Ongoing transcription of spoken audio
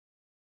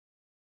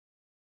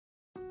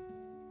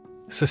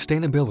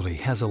Sustainability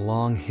has a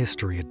long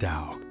history at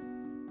Dow.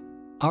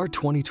 Our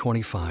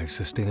 2025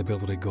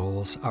 sustainability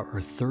goals are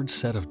our third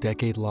set of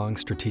decade-long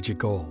strategic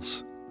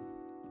goals.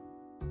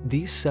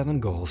 These 7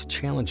 goals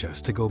challenge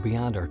us to go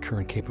beyond our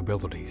current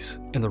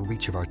capabilities and the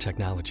reach of our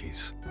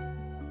technologies.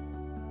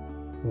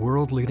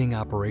 World-leading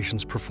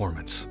operations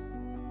performance.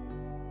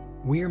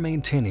 We are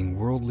maintaining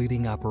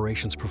world-leading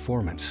operations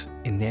performance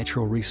in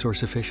natural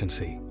resource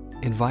efficiency,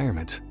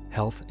 environment,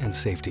 health, and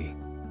safety.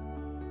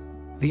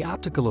 The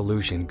optical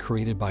illusion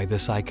created by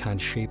this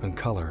icon's shape and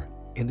color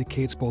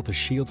indicates both a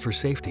shield for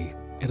safety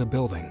and a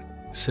building,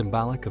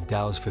 symbolic of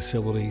Dow's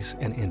facilities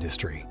and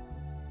industry.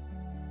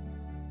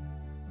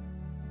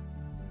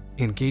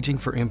 Engaging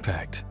for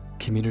impact,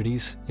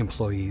 communities,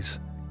 employees,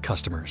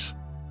 customers.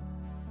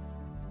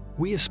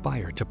 We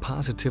aspire to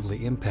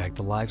positively impact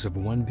the lives of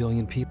 1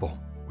 billion people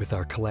with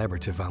our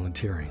collaborative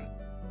volunteering.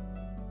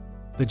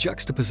 The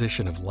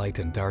juxtaposition of light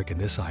and dark in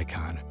this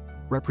icon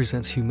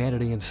represents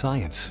humanity and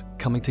science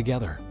coming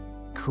together,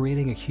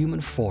 creating a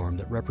human form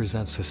that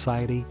represents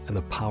society and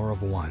the power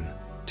of one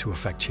to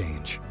effect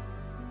change.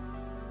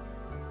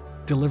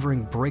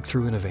 Delivering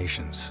breakthrough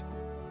innovations.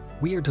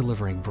 We are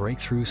delivering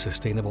breakthrough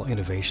sustainable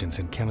innovations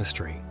in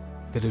chemistry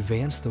that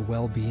advance the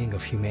well-being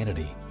of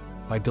humanity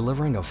by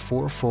delivering a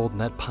 4-fold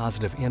net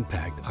positive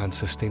impact on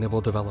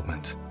sustainable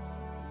development.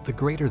 The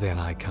greater than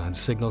icon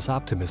signals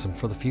optimism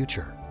for the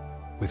future,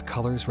 with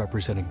colors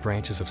representing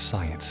branches of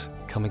science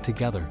coming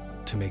together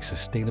to make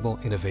sustainable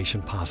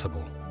innovation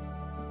possible.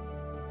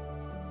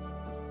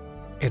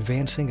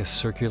 Advancing a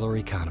circular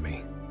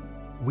economy.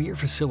 We are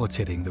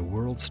facilitating the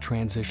world's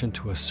transition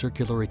to a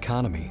circular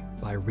economy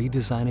by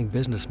redesigning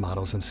business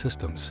models and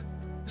systems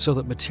so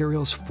that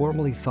materials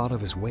formerly thought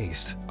of as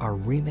waste are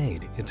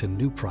remade into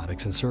new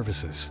products and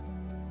services.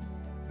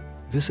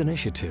 This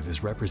initiative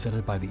is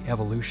represented by the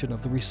evolution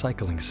of the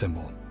recycling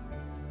symbol.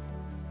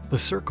 The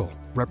circle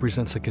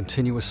represents a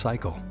continuous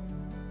cycle,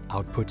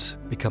 outputs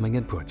becoming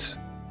inputs,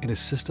 in a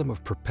system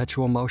of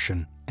perpetual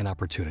motion and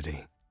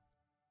opportunity.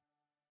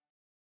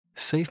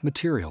 Safe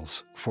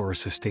materials for a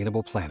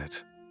sustainable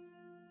planet.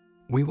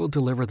 We will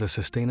deliver the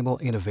sustainable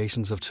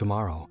innovations of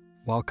tomorrow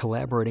while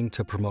collaborating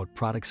to promote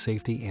product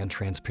safety and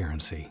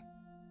transparency.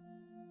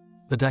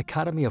 The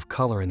dichotomy of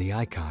color in the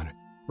icon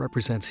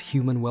represents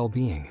human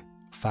well-being,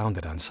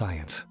 founded on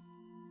science.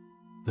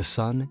 The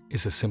sun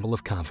is a symbol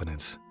of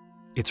confidence,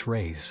 its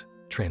rays,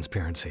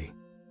 transparency.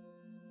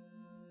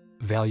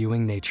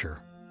 Valuing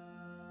nature.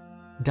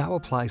 Dow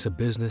applies a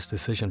business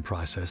decision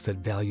process that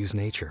values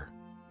nature,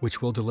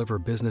 which will deliver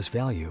business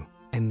value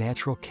and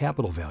natural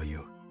capital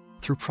value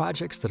through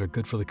projects that are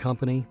good for the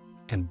company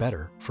and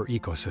better for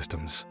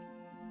ecosystems.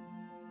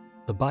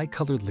 The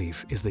bicolored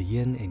leaf is the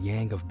yin and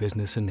yang of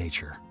business and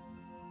nature.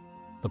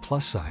 The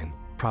plus sign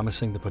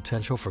promising the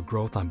potential for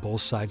growth on both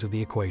sides of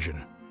the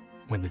equation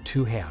when the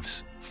two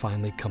halves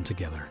finally come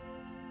together.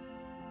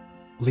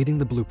 Leading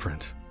the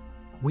blueprint.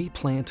 We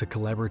plan to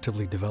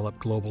collaboratively develop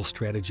global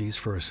strategies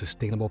for a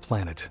sustainable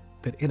planet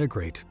that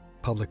integrate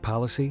public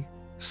policy,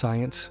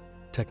 science,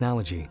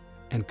 technology,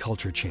 and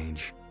culture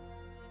change.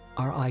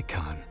 Our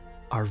icon,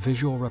 our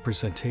visual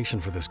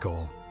representation for this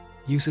goal,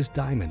 uses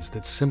diamonds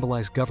that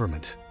symbolize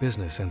government,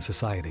 business, and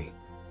society.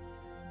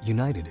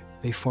 United,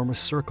 they form a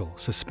circle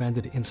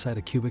suspended inside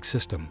a cubic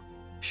system,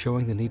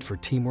 showing the need for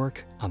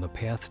teamwork on the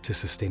path to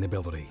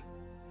sustainability.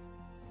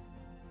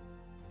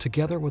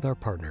 Together with our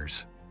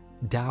partners,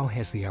 Dow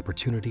has the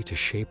opportunity to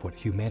shape what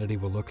humanity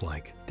will look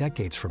like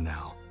decades from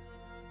now,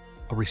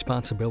 a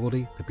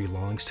responsibility that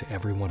belongs to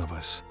every one of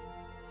us.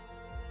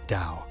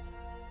 Dow,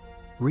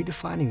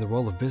 redefining the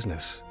role of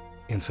business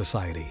in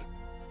society.